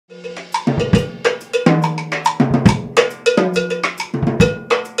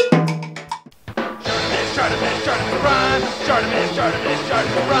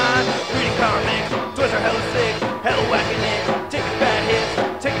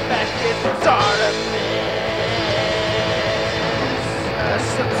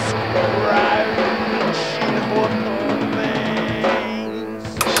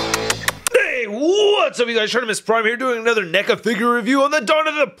guys? ShartimusPrime here doing another NECA figure review on the Dawn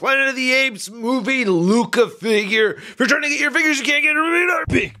of the Planet of the Apes movie Luca figure. If you're trying to get your figures, you can't get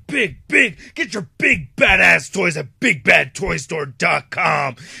it. Big. Get your big badass toys at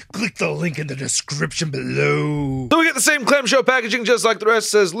BigBadToyStore.com. Click the link in the description below. So we get the same clamshell packaging just like the rest.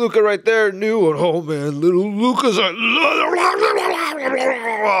 Says Luca right there. New and oh man, little Luca's are...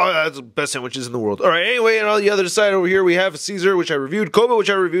 That's the best sandwiches in the world. Alright, anyway, and on the other side over here we have Caesar, which I reviewed, Koba, which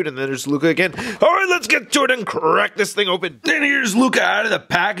I reviewed, and then there's Luca again. Alright, let's get to it and crack this thing open. And here's Luca out of the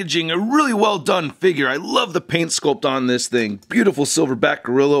packaging. A really well done figure. I love the paint sculpt on this thing. Beautiful silverback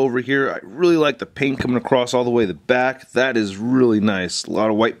gorilla over here. I really like the paint coming across all the way to the back. That is really nice. A lot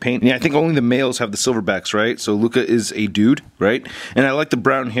of white paint. Yeah, I think only the males have the silverbacks, right? So Luca is a dude, right? And I like the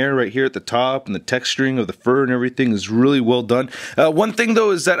brown hair right here at the top, and the texturing of the fur and everything is really well done. One thing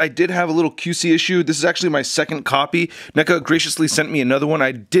though is that I did have a little QC issue. This is actually my second copy. NECA graciously sent me another one.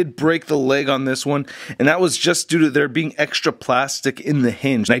 I did break the leg on this one, and that was just due to there being extra plastic in the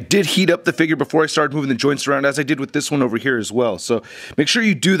hinge. And I did heat up the figure before I started moving the joints around, as I did with this one over here as well. So make sure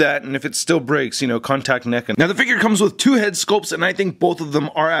you do that, and if it still breaks, you know, contact NECA. Now the figure comes with two head sculpts, and I think both of them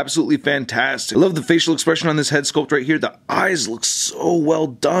are absolutely fantastic. I love the facial expression on this head sculpt right here. The eyes look so well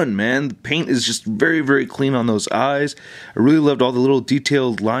done, man. The paint is just very clean on those eyes. I really loved all the little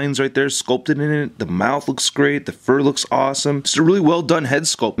detailed lines right there sculpted in it. The mouth looks great. The fur looks awesome. Just a really well done head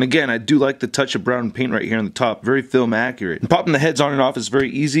sculpt. And again, I do like the touch of brown paint right here on the top. Very film accurate. And popping the heads on and off is very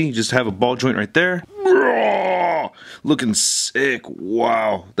easy. You just have a ball joint right there. Looking sick.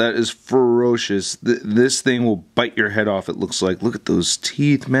 Wow, that is ferocious. This thing will bite your head off, it looks like. Look at those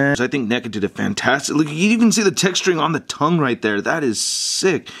teeth, man. I think NECA did a fantastic... Look, you can even see the texturing on the tongue right there. That is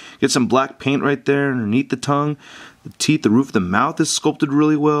sick. Get some black paint right there underneath the tongue. The teeth, the roof of the mouth is sculpted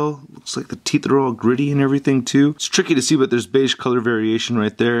really well. Looks like the teeth are all gritty and everything too. It's tricky to see, but there's beige color variation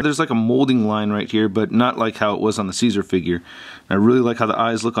right there. There's like a molding line right here, but not like how it was on the Caesar figure. I really like how the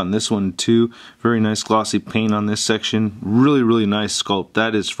eyes look on this one too. Very nice glossy paint on this section. Really nice sculpt.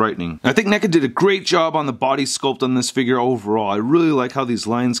 That is frightening. I think NECA did a great job on the body sculpt on this figure overall. I really like how these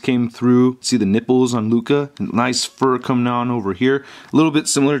lines came through. See the nipples on Luca. Nice fur coming on over here. A little bit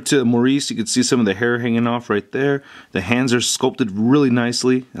similar to Maurice. You can see some of the hair hanging off right there. The hands are sculpted really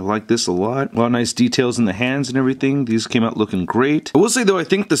nicely. I like this a lot. A lot of nice details in the hands and everything. These came out looking great. I will say though, I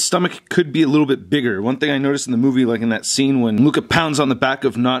think the stomach could be a little bit bigger. One thing I noticed in the movie, like in that scene when Luca pounds on the back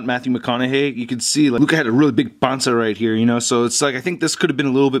of not Matthew McConaughey, you could see like Luca had a really big panza right here, you know? So it's like, I think this could have been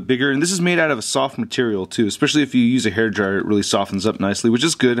a little bit bigger. And this is made out of a soft material too, especially if you use a hairdryer, it really softens up nicely, which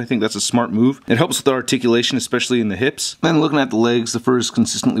is good. I think that's a smart move. It helps with the articulation, especially in the hips. Then looking at the legs, the fur is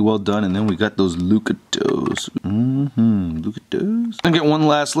consistently well done. And then we got those Luca toes. Look at those. And get one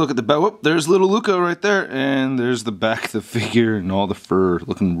last look at the back. Whoop, there's little Luca right there. And there's the back of the figure and all the fur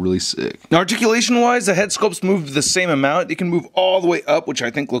looking really sick. Now, articulation-wise, the head sculpts moved the same amount. It can move all the way up, which I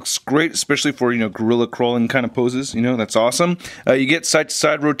think looks great, especially for, you know, gorilla crawling kind of poses. You know, that's awesome. You get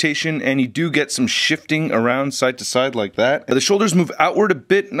side-to-side rotation, and you do get some shifting around side to side like that. The shoulders move outward a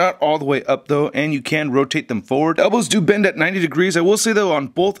bit, not all the way up though, and you can rotate them forward. The elbows do bend at 90 degrees. I will say though, on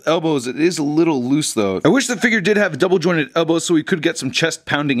both elbows, it is a little loose though. I wish the figure did have double jointed elbows so we could get some chest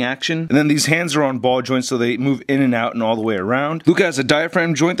pounding action. And then these hands are on ball joints so they move in and out and all the way around. Luca has a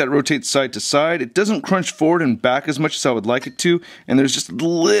diaphragm joint that rotates side to side. It doesn't crunch forward and back as much as I would like it to, and there's just a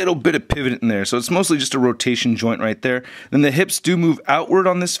little bit of pivot in there, so it's mostly just a rotation joint right there. Then the hips do move outward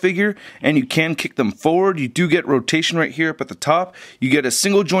on this figure, and you can kick them forward. You do get rotation right here up at the top. You get a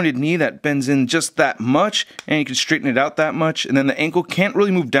single jointed knee that bends in just that much, and you can straighten it out that much. And then the ankle can't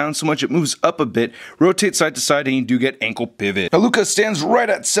really move down so much, it moves up a bit, rotates side to side, and you do get ankle pivot. Now Luca stands right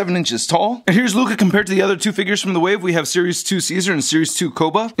at 7 inches tall. And here's Luca compared to the other two figures from the wave. We have Series 2 Caesar and Series 2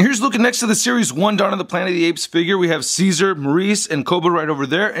 Koba. And here's Luca next to the Series 1 Dawn of the Planet of the Apes figure. We have Caesar, Maurice, and Koba right over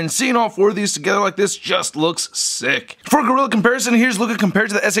there. And seeing all four of these together like this just looks sick. For a gorilla comparison, here's Luca compared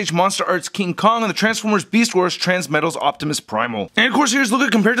to the SH Monster Arts King Kong and the Transformers Beast Wars Transmetals Optimus Primal. And of course, here's Luca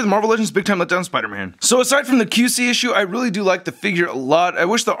compared to the Marvel Legends Big Time Letdown Spider-Man. So aside from the QC issue, I really do like the figure a lot. I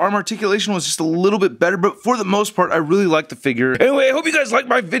wish the arm articulation was just a little bit better, but for the most part, I really like the figure. Anyway, I hope you guys liked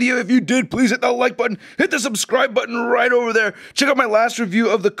my video. If you did, please hit that like button, hit the subscribe button right over there. Check out my last review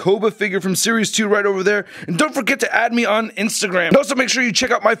of the Koba figure from Series 2 right over there. And don't forget to add me on Instagram. And also make sure you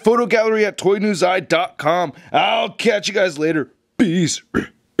check out my photo gallery at toynewseye.com. I'll catch you guys later. Peace.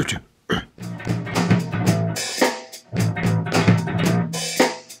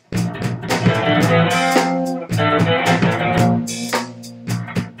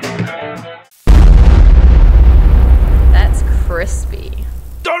 That's crispy.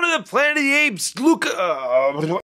 Dawn of the Planet of the Apes, Luca.